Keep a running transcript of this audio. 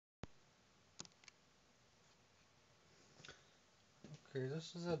Okay,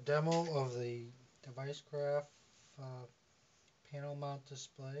 this is a demo of the Devicecraft panel mount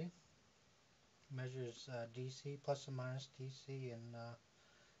display. Measures DC, plus and minus DC, and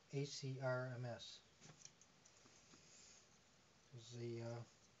AC RMS. There's the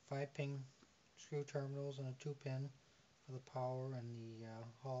 5-pin screw terminals and a 2-pin for the power and the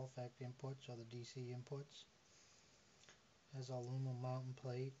Hall effect inputs or the DC inputs. Has an aluminum mounting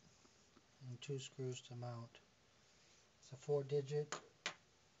plate and 2 screws to mount. It's a 4-digit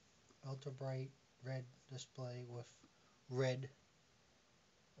ultra bright red display with red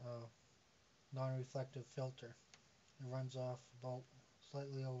non-reflective filter. It runs off about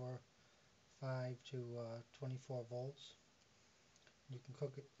slightly over 5 to 24 volts. You can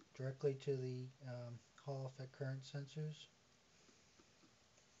hook it directly to the Hall effect current sensors.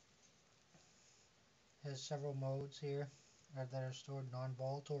 It has several modes here that are stored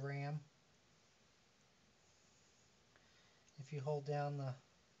non-volatile RAM. If you hold down the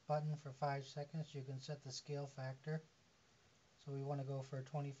button for 5 seconds, you can set the scale factor. So we want to go for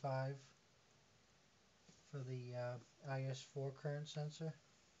 25 for the IS4 current sensor.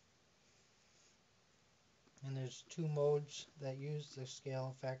 And there's 2 modes that use the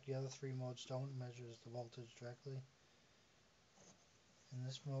scale. In fact, the other 3 modes don't. It measures the voltage directly. In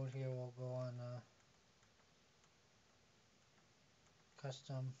this mode here, we'll go on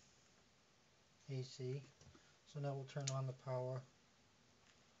custom AC. So now we'll turn on the power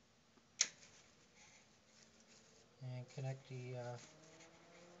and connect the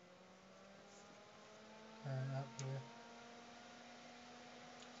current up here.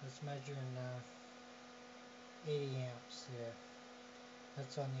 So it's measuring 80 amps there.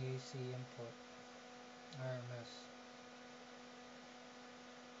 That's on the AC input, RMS.